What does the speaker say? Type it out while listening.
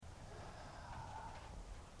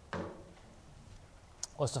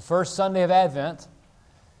Well, it's the first Sunday of Advent.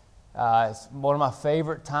 It's one of my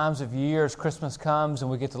favorite times of year as Christmas comes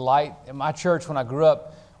and we get to light. In my church, when I grew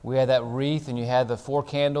up, we had that wreath and you had the 4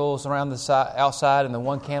 candles around the outside and the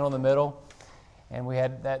 1 candle in the middle. And we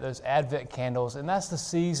had those Advent candles, and that's the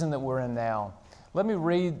season that we're in now. Let me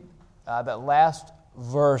read that last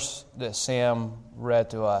verse that Sam read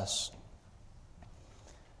to us.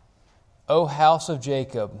 O house of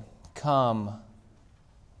Jacob, come,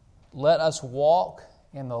 let us walk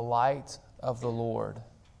in the light of the Lord.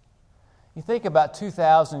 You think about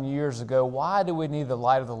 2,000 years ago, why do we need the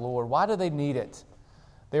light of the Lord? Why do they need it?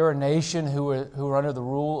 They were a nation who were under the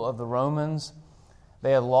rule of the Romans.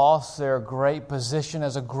 They had lost their great position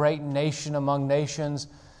as a great nation among nations.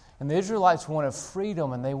 And the Israelites wanted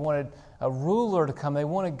freedom, and they wanted a ruler to come. They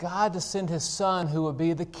wanted God to send His Son who would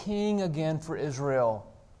be the king again for Israel.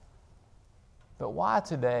 But why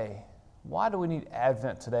today? Why do we need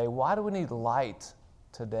Advent today? Why do we need light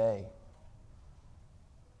today?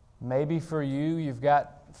 Maybe for you, you've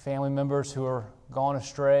got family members who are gone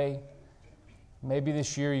astray. Maybe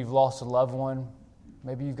this year you've lost a loved one.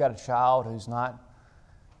 Maybe you've got a child who's not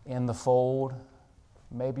in the fold.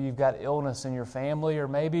 Maybe you've got illness in your family, or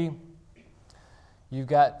maybe you've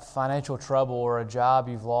got financial trouble or a job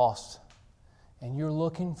you've lost, and you're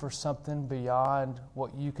looking for something beyond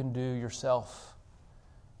what you can do yourself.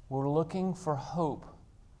 We're looking for hope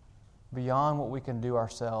beyond what we can do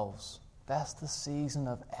ourselves. That's the season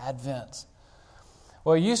of Advent.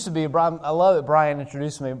 Well, it used to be, I love that Brian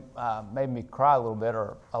introduced me, made me cry a little bit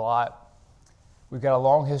or a lot. We've got a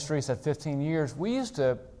long history, he said 15 years. We used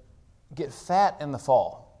to get fat in the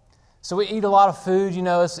fall. So we eat a lot of food,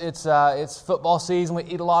 it's football season, we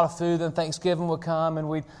eat a lot of food, then Thanksgiving would come and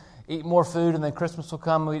we'd eat more food, and then Christmas would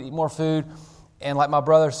come and we'd eat more food. And like my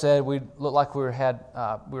brother said, we looked like we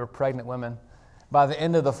were pregnant women by the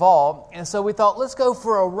end of the fall. And so we thought, let's go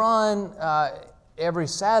for a run every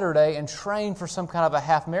Saturday and train for some kind of a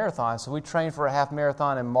half marathon. So we trained for a half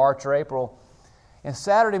marathon in March or April. And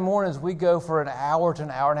Saturday mornings, we go for an hour to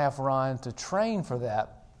an hour and a half run to train for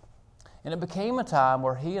that. And it became a time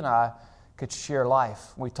where he and I could share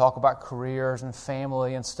life. We talk about careers and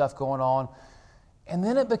family and stuff going on. And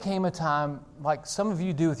then it became a time, like some of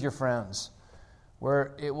you do with your friends,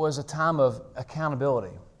 where it was a time of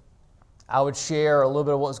accountability. I would share a little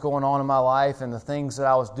bit of what was going on in my life and the things that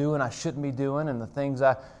I was doing I shouldn't be doing, and the things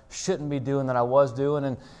I shouldn't be doing that I was doing.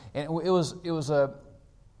 And it was a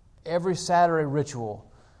every Saturday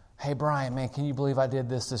ritual. Hey, Brian, man, can you believe I did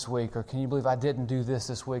this week? Or can you believe I didn't do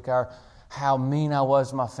this week? Or how mean I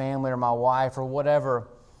was to my family or my wife or whatever.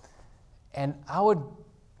 And I would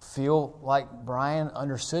feel like Brian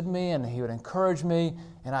understood me and he would encourage me.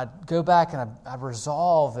 And I'd go back and I'd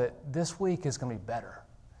resolve that this week is going to be better.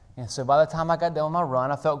 And so by the time I got done with my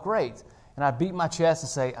run, I felt great. And I'd beat my chest and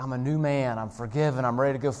say, I'm a new man, I'm forgiven, I'm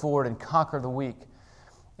ready to go forward and conquer the week.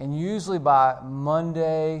 And usually by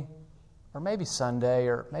Monday, or maybe Sunday,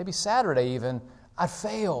 or maybe Saturday even, I'd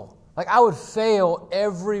fail. Like I would fail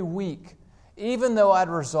every week, even though I'd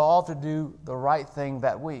resolved to do the right thing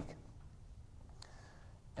that week.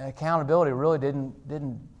 And accountability really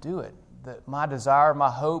didn't do it. My desire, my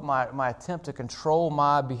hope, my attempt to control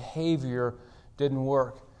my behavior didn't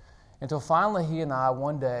work. Until finally he and I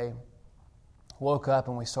one day woke up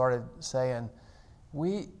and we started saying,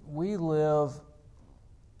 we live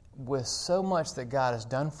with so much that God has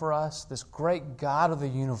done for us, this great God of the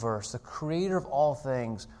universe, the creator of all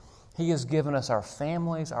things. He has given us our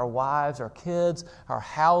families, our wives, our kids, our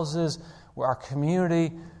houses, our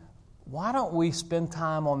community. Why don't we spend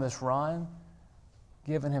time on this run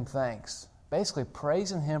giving Him thanks? Basically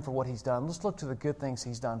praising Him for what He's done. Let's look to the good things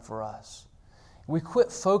He's done for us. We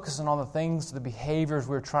quit focusing on the things, the behaviors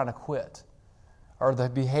we were trying to quit, or the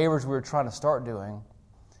behaviors we were trying to start doing. And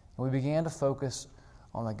we began to focus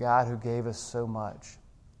on the God who gave us so much.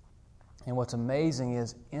 And what's amazing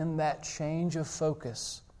is in that change of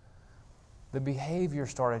focus, the behavior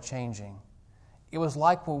started changing. It was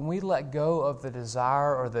like when we let go of the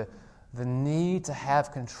desire or the need to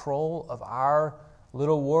have control of our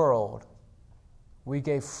little world, we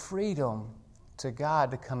gave freedom to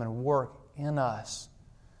God to come and work in us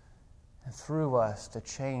and through us to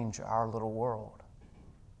change our little world.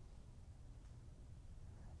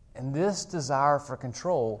 And this desire for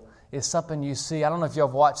control is something you see. I don't know if y'all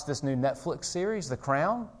have watched this new Netflix series, The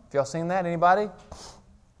Crown. Have y'all seen that? Anybody?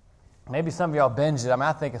 Maybe some of y'all binged it.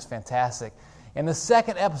 I think it's fantastic. In the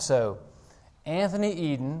second episode, Anthony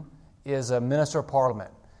Eden is a minister of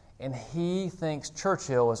parliament. And he thinks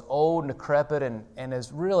Churchill is old and decrepit and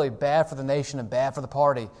is really bad for the nation and bad for the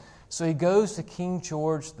party. So he goes to King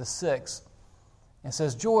George VI and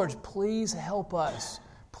says, George, please help us.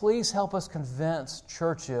 Please help us convince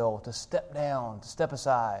Churchill to step down, to step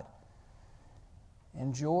aside.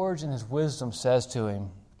 And George, in his wisdom, says to him,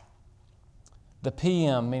 the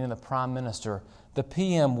PM, meaning the Prime Minister, the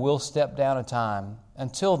PM will step down in time.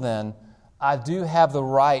 Until then, I do have the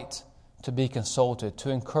right to be consulted, to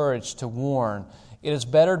encourage, to warn. It is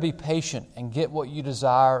better to be patient and get what you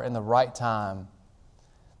desire in the right time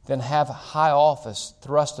than have high office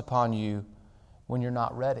thrust upon you when you're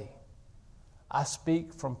not ready. I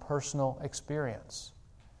speak from personal experience.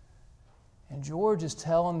 And George is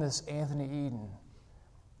telling this Anthony Eden,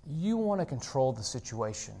 you want to control the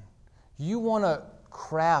situation. You want to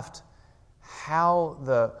craft how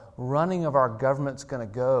the running of our government's going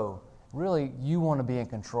to go. Really, you want to be in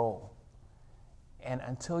control. And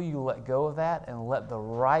until you let go of that and let the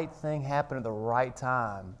right thing happen at the right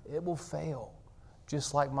time, it will fail.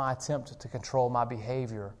 Just like my attempt to control my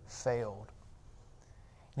behavior failed.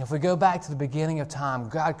 And if we go back to the beginning of time,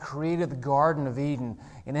 God created the Garden of Eden,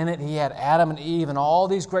 and in it He had Adam and Eve and all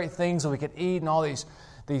these great things that we could eat and all these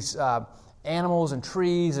animals and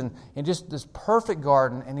trees and just this perfect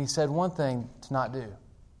garden. And He said one thing to not do.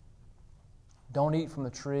 Don't eat from the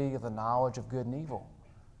tree of the knowledge of good and evil.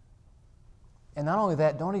 And not only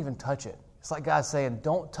that, don't even touch it. It's like God saying,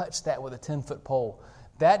 don't touch that with a 10-foot pole.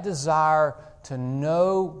 That desire to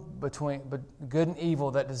know between good and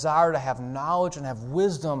evil, that desire to have knowledge and have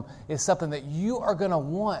wisdom is something that you are going to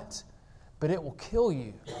want, but it will kill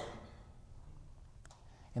you.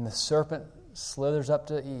 And the serpent slithers up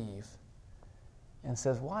to Eve and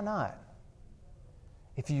says, why not?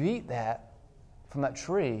 If you eat that from that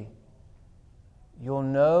tree, you'll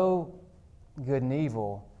know good and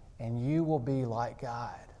evil, and you will be like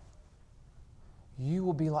God. You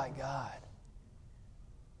will be like God.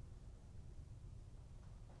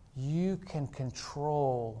 You can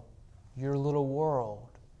control your little world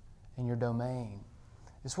and your domain.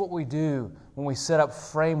 It's what we do when we set up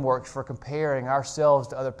frameworks for comparing ourselves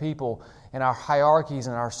to other people and our hierarchies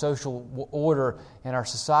and our social order and our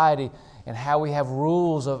society and how we have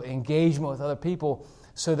rules of engagement with other people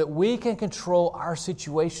so that we can control our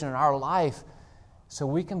situation and our life so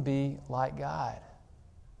we can be like God.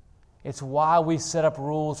 It's why we set up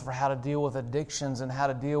rules for how to deal with addictions and how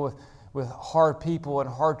to deal with hard people and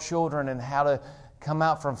hard children and how to come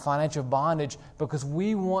out from financial bondage, because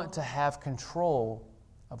we want to have control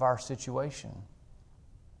of our situation.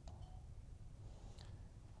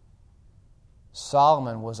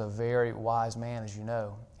 Solomon was a very wise man, as you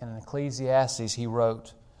know. And in Ecclesiastes he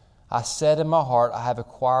wrote, I said in my heart, I have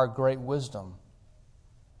acquired great wisdom,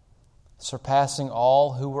 surpassing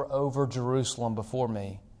all who were over Jerusalem before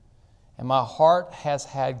me. And my heart has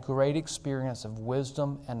had great experience of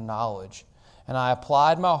wisdom and knowledge. And I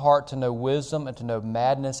applied my heart to know wisdom and to know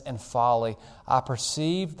madness and folly. I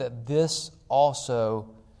perceived that this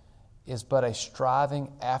also is but a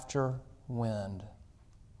striving after wind.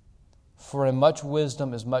 For in much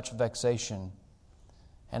wisdom is much vexation,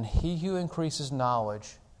 and he who increases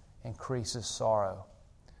knowledge increases sorrow.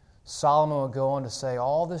 Solomon would go on to say,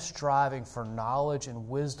 all this striving for knowledge and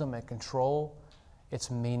wisdom and control, it's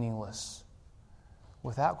meaningless.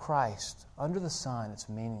 Without Christ, under the sun, it's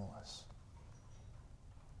meaningless.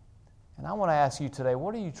 And I want to ask you today,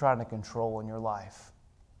 what are you trying to control in your life?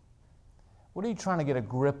 What are you trying to get a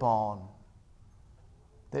grip on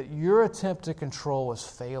that your attempt to control is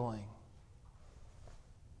failing?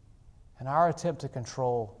 And our attempt to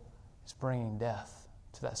control is bringing death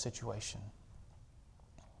to that situation.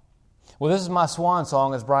 Well, this is my swan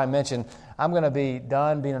song, as Brian mentioned. I'm going to be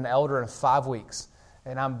done being an elder in 5 weeks.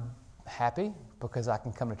 And I'm happy because I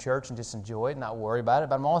can come to church and just enjoy it and not worry about it.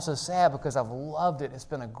 But I'm also sad because I've loved it. It's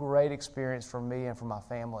been a great experience for me and for my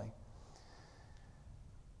family.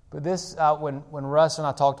 But this, when Russ and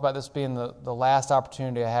I talked about this being the last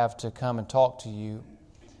opportunity I have to come and talk to you,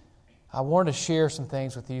 I wanted to share some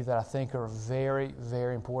things with you that I think are very,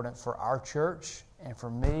 very important for our church and for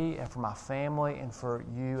me and for my family and for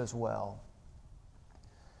you as well.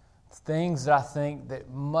 Things that I think that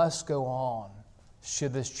must go on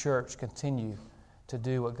should this church continue to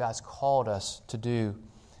do what God's called us to do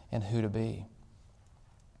and who to be.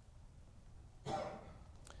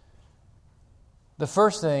 The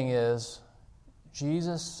first thing is,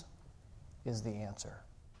 Jesus is the answer.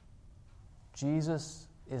 Jesus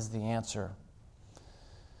is the answer.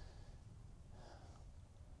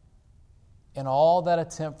 In all that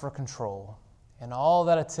attempt for control, in all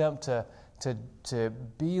that attempt to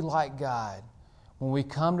be like God, when we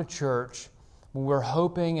come to church, when we're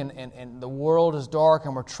hoping and the world is dark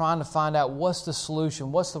and we're trying to find out what's the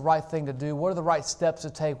solution, what's the right thing to do, what are the right steps to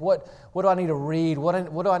take, what do I need to read, what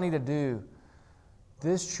do I need to do?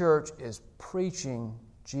 this church is preaching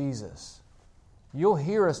Jesus. You'll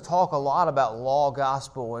hear us talk a lot about law,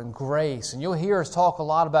 gospel, and grace, and you'll hear us talk a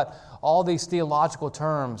lot about all these theological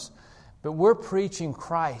terms, but we're preaching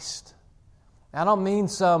Christ. I don't mean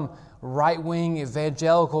some right-wing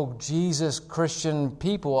evangelical Jesus Christian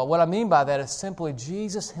people. What I mean by that is simply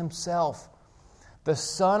Jesus Himself, the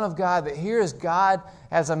Son of God, that here is God,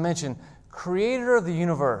 as I mentioned, creator of the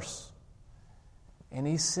universe. And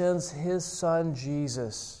He sends His Son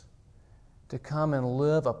Jesus to come and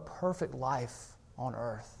live a perfect life on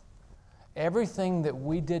earth. Everything that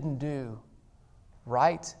we didn't do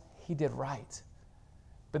right, He did right.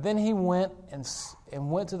 But then He went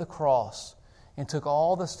went to the cross and took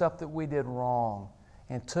all the stuff that we did wrong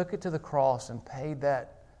and took it to the cross and paid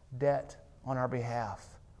that debt on our behalf.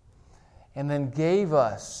 And then gave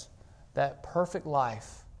us that perfect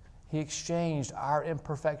life. He exchanged our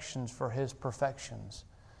imperfections for His perfections.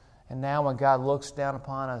 And now when God looks down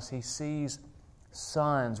upon us, He sees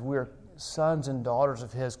sons. We're sons and daughters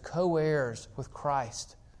of His, co-heirs with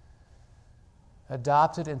Christ,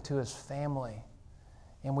 adopted into His family.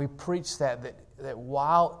 And we preach that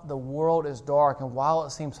while the world is dark and while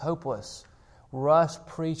it seems hopeless, Russ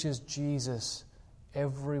preaches Jesus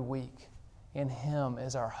every week. In Him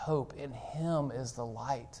is our hope. In Him is the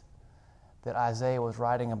light that Isaiah was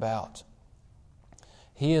writing about.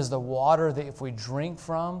 He is the water that if we drink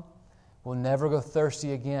from, we'll never go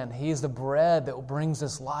thirsty again. He is the bread that brings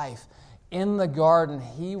us life. In the garden,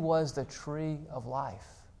 He was the tree of life.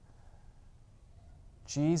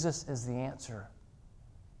 Jesus is the answer.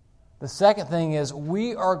 The second thing is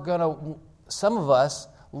some of us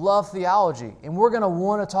love theology, and we're going to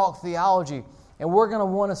want to talk theology, and we're going to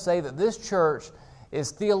want to say that this church is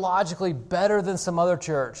theologically better than some other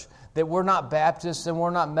church, that we're not Baptists, and we're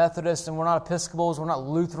not Methodists, and we're not Episcopals, we're not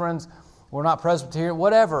Lutherans, we're not Presbyterian,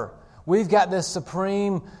 whatever. We've got this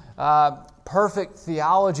supreme, perfect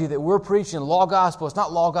theology that we're preaching, law gospel. It's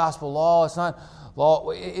not law gospel law, it's not law,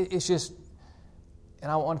 it's just, and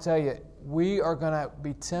I want to tell you, we are going to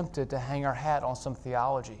be tempted to hang our hat on some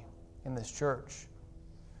theology in this church.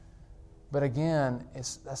 But again,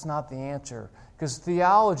 that's not the answer. Because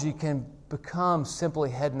theology can become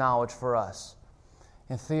simply head knowledge for us.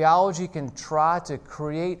 And theology can try to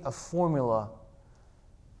create a formula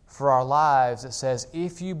for our lives that says,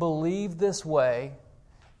 if you believe this way,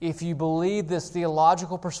 if you believe this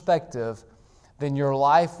theological perspective, then your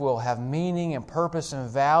life will have meaning and purpose and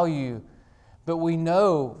value. But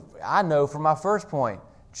I know from my first point,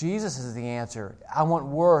 Jesus is the answer. I want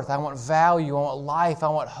worth, I want value, I want life, I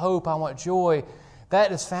want hope, I want joy.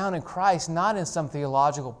 That is found in Christ, not in some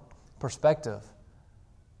theological perspective.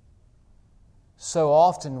 So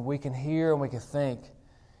often we can hear and we can think,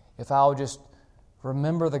 if I'll just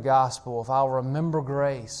remember the gospel, if I'll remember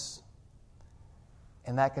grace,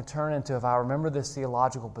 and that can turn into if I remember this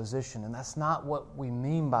theological position. And that's not what we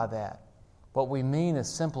mean by that. What we mean is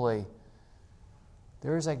simply,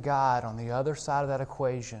 there is a God on the other side of that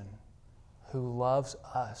equation who loves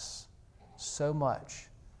us so much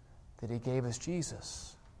that He gave us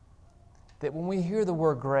Jesus. That when we hear the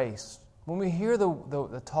word grace, when we hear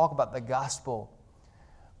the talk about the gospel,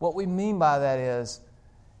 what we mean by that is,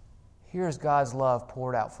 here's God's love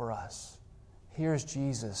poured out for us. Here's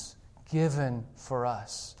Jesus given for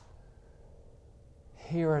us.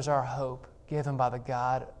 Here is our hope given by the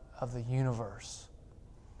God of the universe.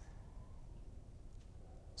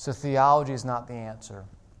 So theology is not the answer.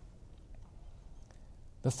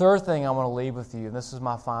 The third thing I want to leave with you, and this is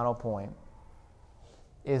my final point,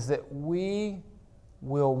 is that we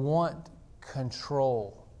will want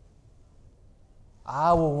control.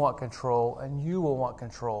 I will want control, and you will want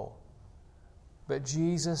control. But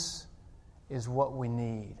Jesus is what we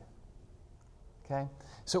need. Okay?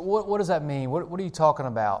 So what does that mean? What are you talking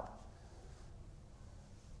about?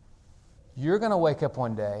 You're going to wake up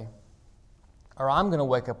one day, or I'm going to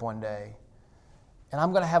wake up one day, and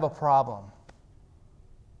I'm going to have a problem.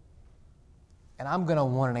 And I'm going to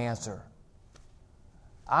want an answer.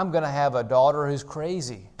 I'm going to have a daughter who's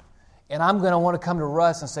crazy. And I'm going to want to come to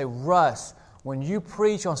Russ and say, Russ, when you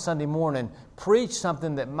preach on Sunday morning, preach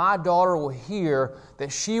something that my daughter will hear,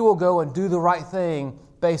 that she will go and do the right thing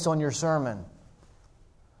based on your sermon.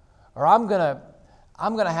 Or I'm going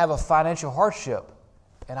to have a financial hardship,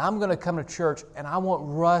 and I'm going to come to church, and I want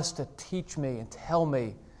Russ to teach me and tell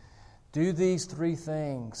me, do these 3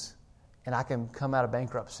 things, and I can come out of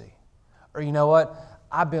bankruptcy. Or you know what?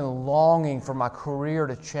 I've been longing for my career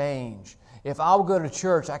to change. If I'll go to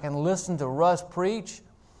church, I can listen to Russ preach,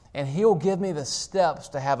 and he'll give me the steps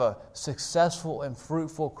to have a successful and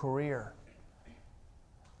fruitful career.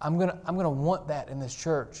 I'm going to want that in this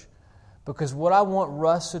church. Because what I want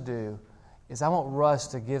Russ to do is I want Russ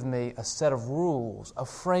to give me a set of rules, a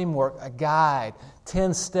framework, a guide,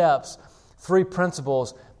 10 steps, 3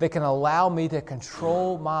 principles that can allow me to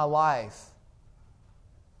control my life.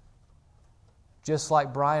 Just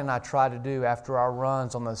like Brian and I try to do after our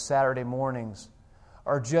runs on those Saturday mornings,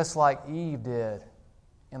 or just like Eve did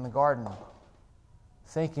in the garden,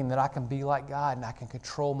 thinking that I can be like God and I can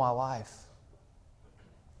control my life.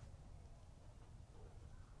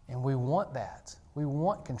 And we want that. We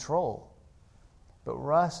want control. But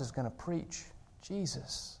Russ is going to preach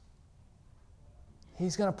Jesus.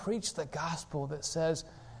 He's going to preach the gospel that says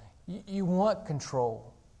you want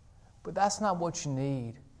control, but that's not what you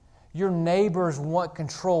need. Your neighbors want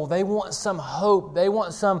control. They want some hope. They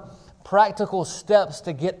want some practical steps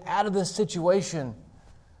to get out of this situation.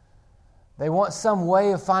 They want some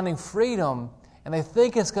way of finding freedom, and they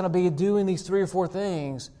think it's going to be doing these 3 or 4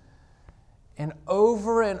 things. And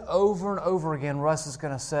over and over again, Russ is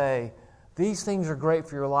going to say, these things are great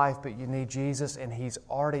for your life, but you need Jesus, and He's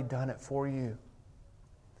already done it for you.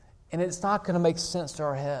 And it's not going to make sense to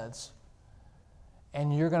our heads.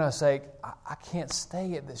 And you're going to say, I can't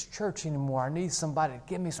stay at this church anymore. I need somebody to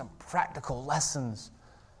give me some practical lessons.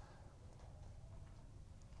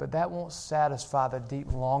 But that won't satisfy the deep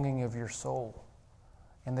longing of your soul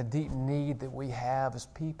and the deep need that we have as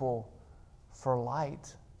people for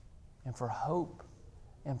light and for hope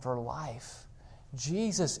and for life.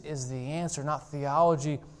 Jesus is the answer, not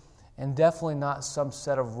theology, and definitely not some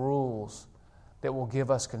set of rules that will give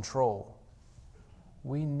us control.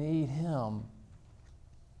 We need Him.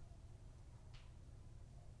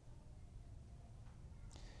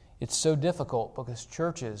 It's so difficult because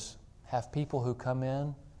churches have people who come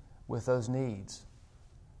in with those needs.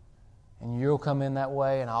 And you'll come in that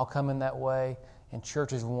way, and I'll come in that way, and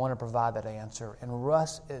churches want to provide that answer. And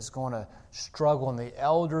Russ is going to struggle, and the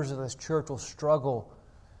elders of this church will struggle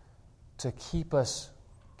to keep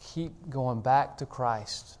going back to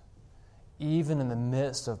Christ, even in the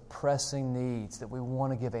midst of pressing needs that we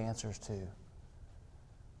want to give answers to.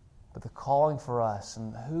 But the calling for us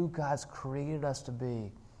and who God's created us to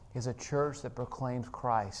be is a church that proclaims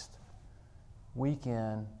Christ week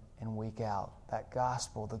in and week out. That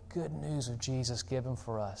gospel, the good news of Jesus given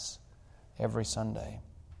for us every Sunday.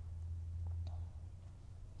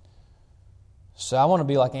 So I want to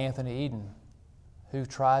be like Anthony Eden, who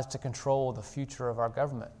tries to control the future of our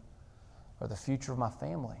government or the future of my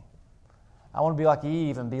family. I want to be like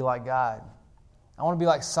Eve and be like God. I want to be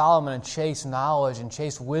like Solomon and chase knowledge and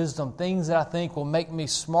chase wisdom, things that I think will make me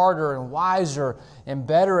smarter and wiser and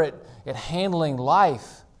better at handling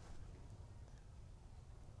life.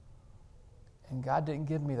 And God didn't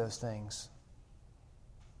give me those things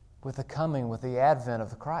with the advent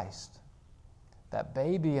of the Christ. That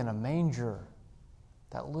baby in a manger,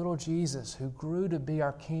 that little Jesus who grew to be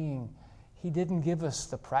our King, He didn't give us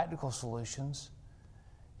the practical solutions.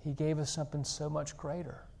 He gave us something so much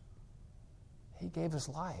greater. He gave us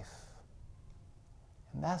life.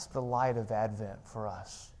 And that's the light of Advent for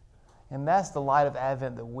us. And that's the light of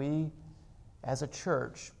Advent that we, as a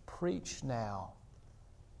church, preach now.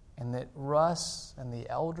 And that Russ and the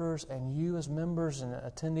elders and you as members and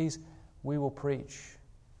attendees, we will preach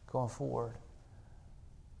going forward.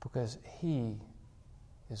 Because He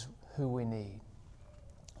is who we need.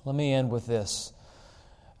 Let me end with this.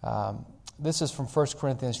 This is from 1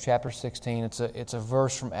 Corinthians chapter 16. It's a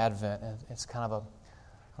verse from Advent. It's kind of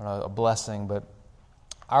a blessing, but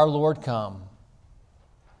our Lord come.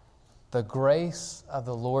 The grace of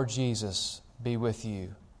the Lord Jesus be with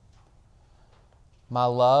you. My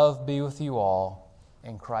love be with you all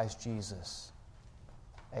in Christ Jesus.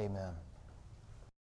 Amen.